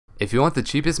If you want the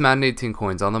cheapest Madden 18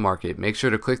 coins on the market, make sure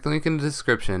to click the link in the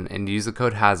description and use the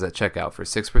code HAS at checkout for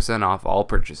 6% off all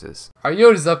purchases. Alright, yo,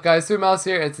 what is up guys, Mouse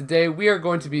here, and today we are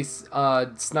going to be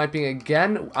sniping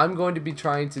again. I'm going to be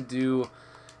trying to do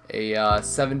a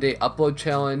 7-day upload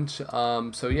challenge.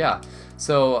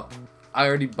 So I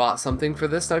already bought something for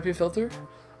this sniping filter,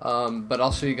 but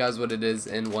I'll show you guys what it is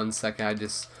in 1 second. I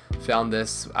just found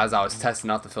this as I was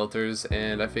testing out the filters,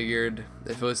 and I figured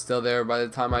if it was still there by the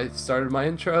time I started my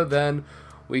intro, then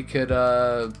we could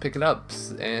pick it up,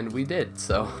 and we did.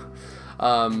 So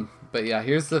but yeah,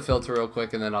 here's the filter real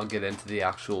quick, and then I'll get into the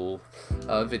actual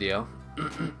video.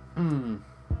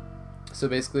 So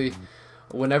basically,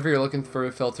 whenever you're looking for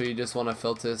a filter, you just want to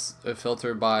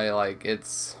filter by like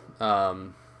its how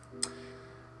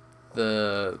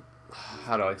do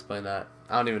I explain that?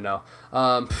 I don't even know.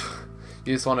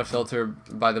 You just want to filter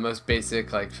by the most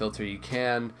basic like filter you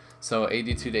can. So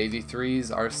 82 to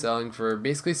 83s are selling for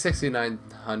basically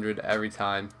 6,900 every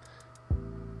time.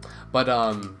 But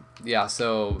yeah,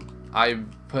 so I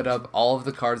put up all of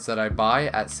the cards that I buy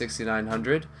at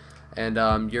 6,900,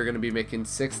 and you're going to be making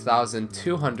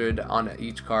 6,200 on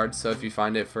each card. So if you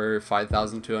find it for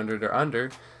 5,200 or under,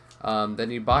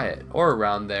 then you buy it, or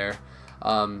around there.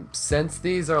 Since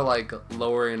these are like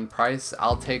lower in price,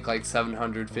 I'll take like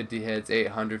 750 hits,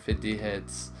 850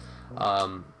 hits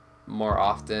more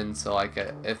often. So like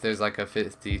if there's like a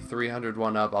 5,300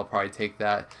 one up, I'll probably take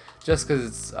that just because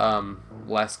it's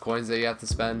less coins that you have to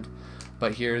spend.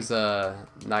 But here's a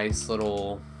nice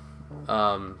little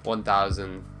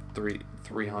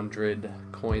 1,300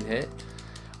 coin hit.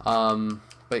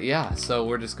 But yeah, so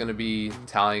we're just going to be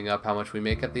tallying up how much we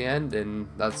make at the end, and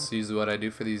that's usually what I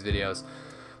do for these videos.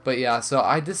 But yeah, so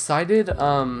I decided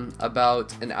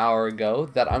about an hour ago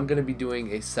that I'm going to be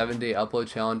doing a 7-day upload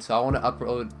challenge. So I want to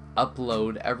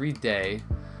upload every day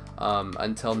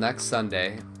until next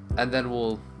Sunday, and then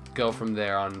we'll go from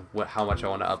there on how much I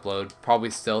want to upload. Probably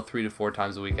still 3 to 4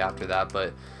 times a week after that,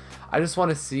 but I just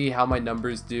want to see how my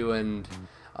numbers do, and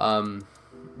I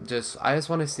just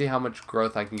want to see how much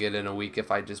growth I can get in a week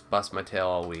if I just bust my tail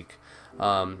all week.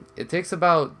 It takes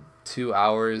about 2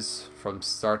 hours from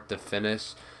start to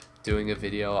finish doing a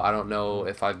video. I don't know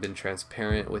if I've been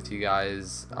transparent with you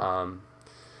guys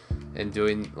in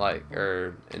doing like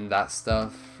in that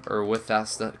stuff, or with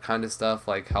that kind of stuff,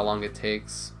 like how long it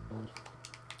takes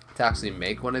to actually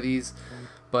make one of these.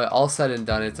 But all said and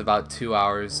done, it's about 2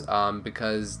 hours,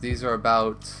 because these are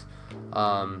about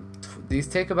these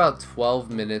take about 12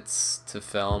 minutes to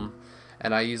film,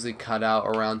 and I usually cut out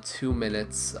around 2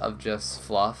 minutes of just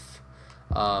fluff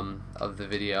of the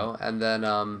video, and then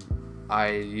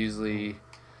I usually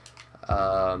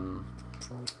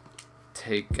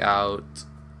take out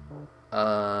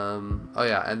oh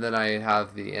yeah, and then I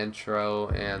have the intro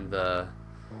and the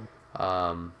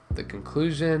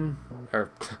conclusion,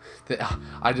 or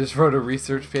I just wrote a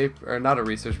research paper, or not a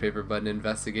research paper, but an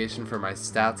investigation for my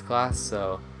stats class.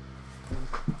 So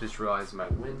just realized my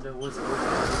window was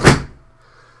open.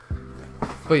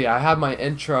 But yeah, I have my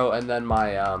intro and then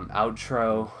my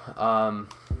outro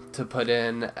to put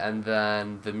in, and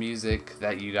then the music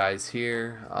that you guys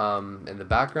hear in the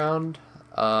background,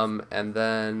 and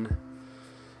then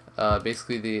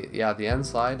basically the end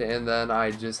slide, and then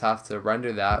I just have to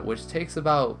render that, which takes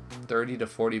about 30 to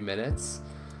 40 minutes.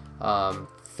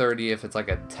 30 if it's like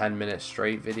a 10-minute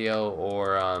straight video,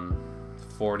 or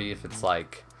 40 if it's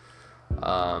like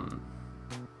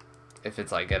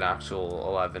an actual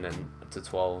 11 to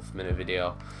 12-minute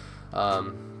video.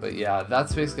 But yeah,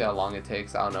 that's basically how long it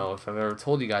takes. I don't know if I've ever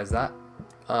told you guys that.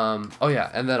 Oh yeah,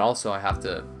 and then also I have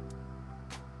to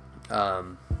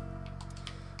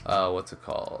what's it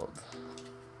called?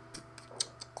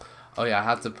 Oh yeah, I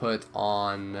have to put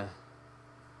on,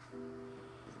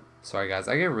 sorry guys,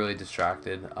 I get really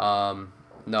distracted.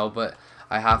 No, but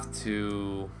I have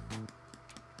to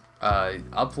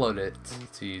upload it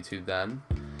to YouTube then,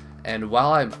 and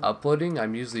while I'm uploading,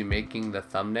 I'm usually making the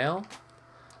thumbnail.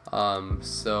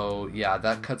 So yeah,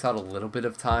 that cuts out a little bit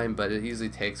of time, but it usually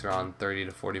takes around 30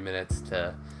 to 40 minutes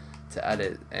to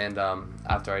edit. And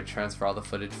after I transfer all the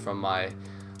footage from my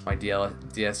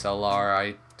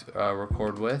DSLR I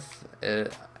record with,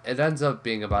 it ends up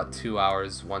being about 2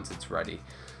 hours once it's ready.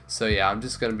 So yeah, I'm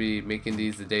just gonna be making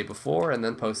these the day before and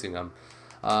then posting them.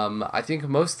 I think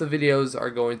most of the videos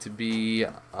are going to be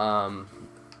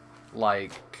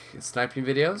like sniping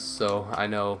videos, so I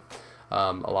know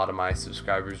a lot of my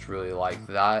subscribers really like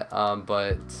that,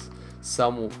 but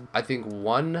some, I think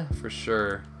one for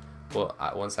sure, well,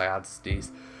 once I had to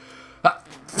sneeze.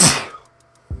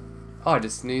 Oh, I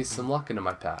just sneezed some luck into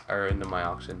my into my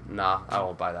auction. Nah, I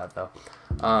won't buy that though.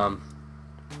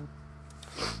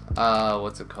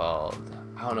 what's it called?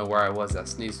 I don't know where I was. That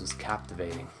sneeze was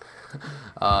captivating.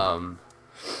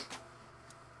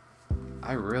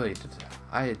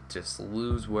 I just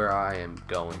lose where I am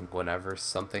going whenever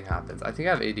something happens. I think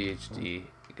I have ADHD,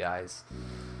 guys.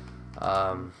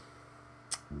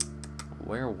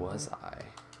 Where was I?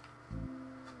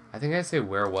 I think I say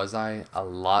where was I a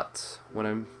lot when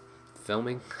I'm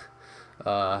filming.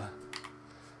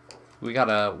 We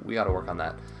gotta work on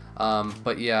that.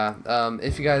 But yeah,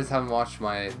 if you guys haven't watched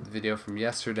my video from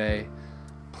yesterday,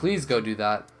 please go do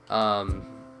that.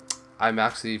 I'm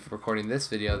actually recording this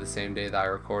video the same day that I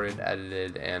recorded,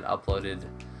 edited, and uploaded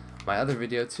my other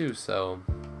video too, so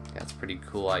that's pretty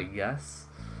cool, I guess.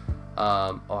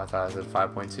 Oh, I thought I said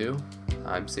 5.2.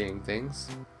 I'm seeing things.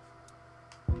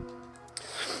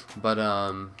 But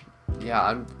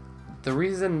yeah, the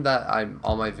reason that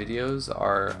all my videos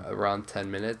are around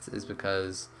 10 minutes is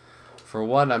because, for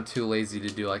one, I'm too lazy to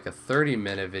do like a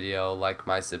 30-minute video like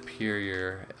my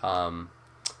superior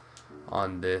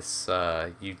on this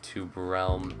YouTube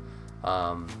realm,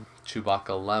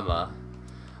 Chewbacca Lemma.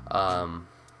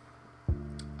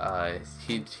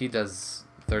 He does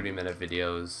 30-minute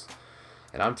videos,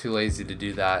 and I'm too lazy to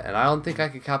do that, and I don't think I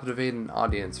could captivate an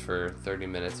audience for 30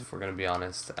 minutes if we're gonna be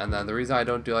honest. And then the reason I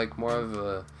don't do like more of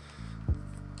a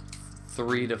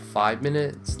 3 to 5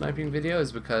 minute sniping video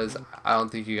is because I don't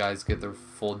think you guys get the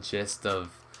full gist of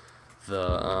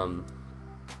the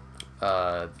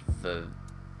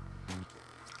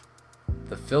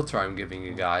filter I'm giving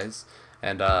you guys,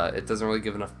 and it doesn't really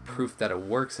give enough proof that it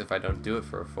works if I don't do it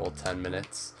for a full 10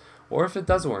 minutes, or if it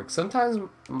doesn't work. Sometimes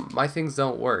my things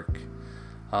don't work,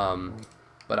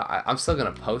 but I'm still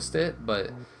gonna post it.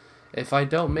 But if I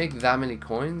don't make that many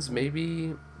coins,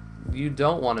 maybe you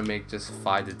don't want to make just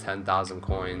 5,000 to 10,000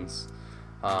 coins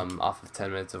off of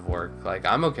 10 minutes of work. Like,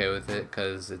 I'm okay with it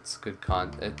because it's good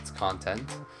it's content.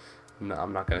 No,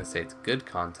 I'm not gonna say it's good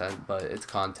content, but it's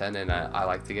content, and I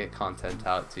like to get content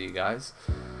out to you guys.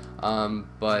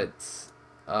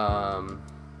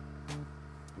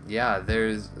 Yeah,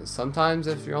 there's sometimes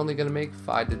if you're only gonna make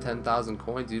 5,000 to 10,000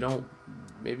 coins,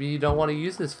 maybe you don't want to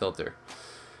use this filter.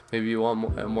 Maybe you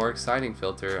want a more exciting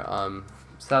filter.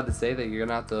 Sad to say that you're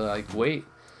gonna have to like wait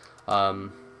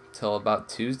till about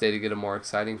Tuesday to get a more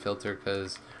exciting filter,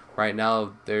 because right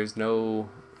now there's no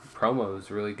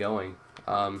promos really going.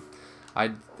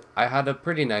 I had a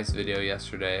pretty nice video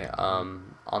yesterday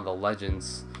on the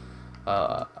Legends,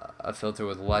 a filter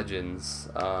with Legends,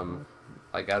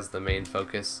 like as the main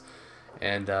focus,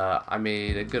 and I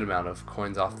made a good amount of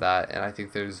coins off that, and I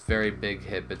think there's very big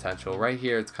hit potential. Right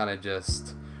here it's kind of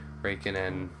just raking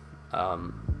in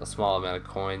a small amount of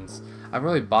coins. I haven't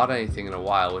really bought anything in a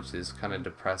while, which is kind of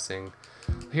depressing.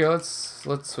 Here, let's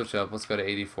switch up. Let's go to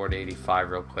 84 to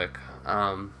 85 real quick.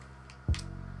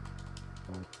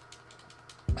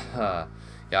 Yeah,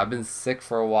 I've been sick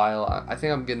for a while. I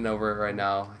think I'm getting over it right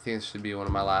now. I think it should be one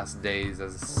of my last days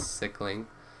as a sickling.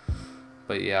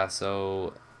 But yeah,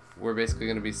 so we're basically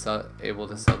going to be able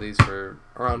to sell these for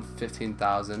around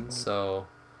 15,000. So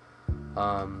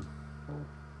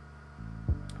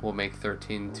we'll make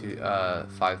 13 to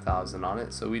 5,000 on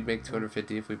it. So we'd make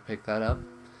 250 if we pick that up.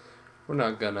 We're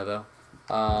not gonna though.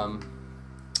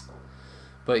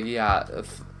 But yeah,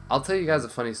 I'll tell you guys a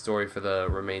funny story for the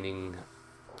remaining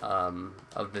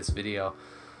of this video.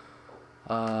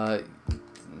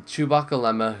 Chewbacca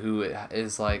Lemma, who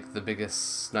is like the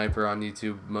biggest sniper on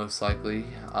YouTube most likely,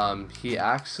 he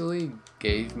actually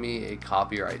gave me a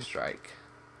copyright strike.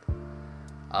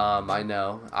 I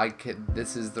know,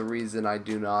 this is the reason I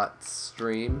do not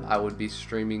stream. I would be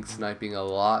streaming sniping a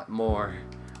lot more,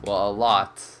 well, a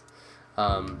lot,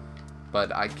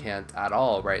 but I can't at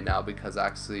all right now because I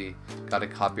actually got a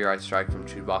copyright strike from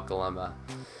Chewbacca Lemma.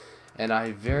 And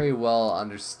I very well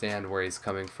understand where he's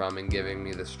coming from in giving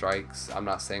me the strikes. I'm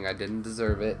not saying I didn't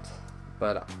deserve it,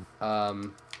 but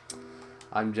I'm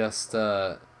just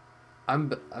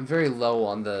I'm very low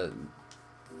on the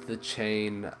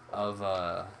chain of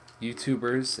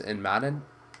YouTubers in Madden.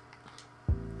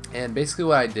 And basically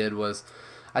what I did was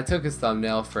I took his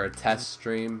thumbnail for a test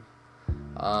stream.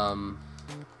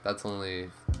 That's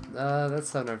only that's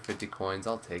 750 coins.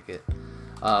 I'll take it.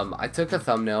 I took a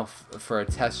thumbnail for a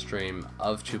test stream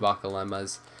of Chewbacca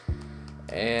Lemma's,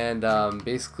 and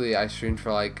basically I streamed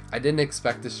for like, I didn't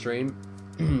expect to stream,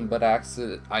 but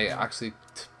I actually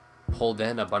pulled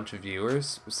in a bunch of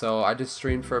viewers, so I just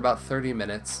streamed for about 30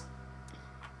 minutes.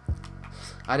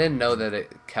 I didn't know that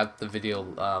it kept the video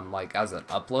like as an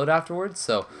upload afterwards,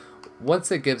 so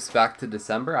once it gets back to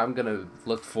December, I'm gonna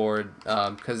look forward,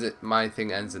 because my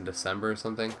thing ends in December or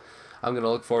something. I'm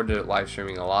gonna look forward to live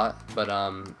streaming a lot, but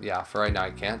yeah, for right now I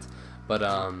can't. But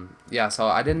yeah, so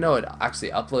I didn't know it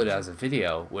actually uploaded as a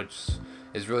video, which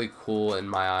is really cool in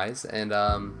my eyes. And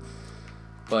I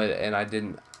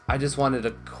just wanted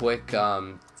a quick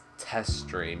test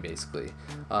stream basically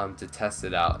to test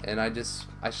it out, and I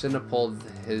shouldn't have pulled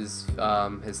his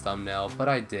thumbnail, but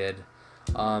I did.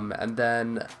 And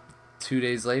then 2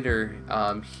 days later,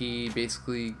 he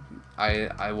basically,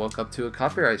 I woke up to a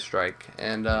copyright strike,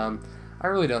 and I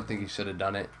really don't think he should have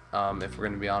done it. If we're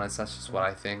gonna be honest, that's just what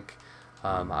I think.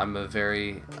 I'm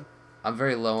very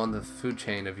low on the food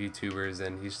chain of YouTubers,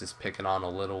 and he's just picking on a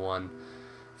little one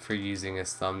for using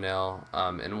his thumbnail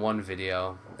in one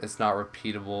video. It's not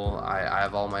repeatable. I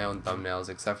have all my own thumbnails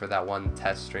except for that one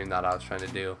test stream that I was trying to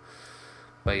do.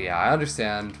 But yeah, I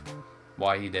understand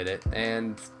why he did it,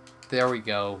 and there we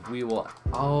go. We will.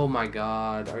 Oh my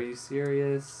God, are you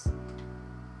serious?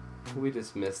 We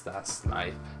just missed that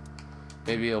snipe.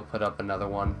 Maybe he'll put up another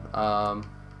one.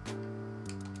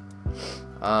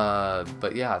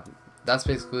 But yeah, that's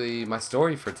basically my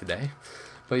story for today.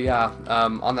 But yeah,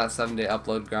 on that 7-day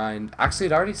upload grind, actually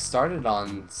it already started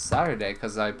on Saturday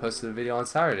because I posted a video on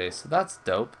Saturday, so that's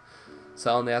dope.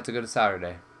 So I only have to go to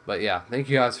Saturday. But yeah, thank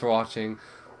you guys for watching.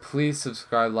 Please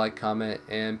subscribe, like, comment,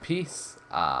 and peace.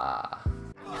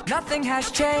 Nothing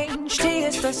has changed, he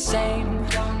is the same.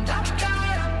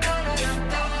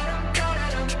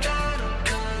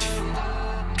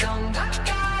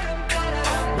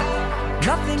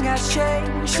 Nothing has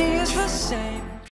changed, he is the same.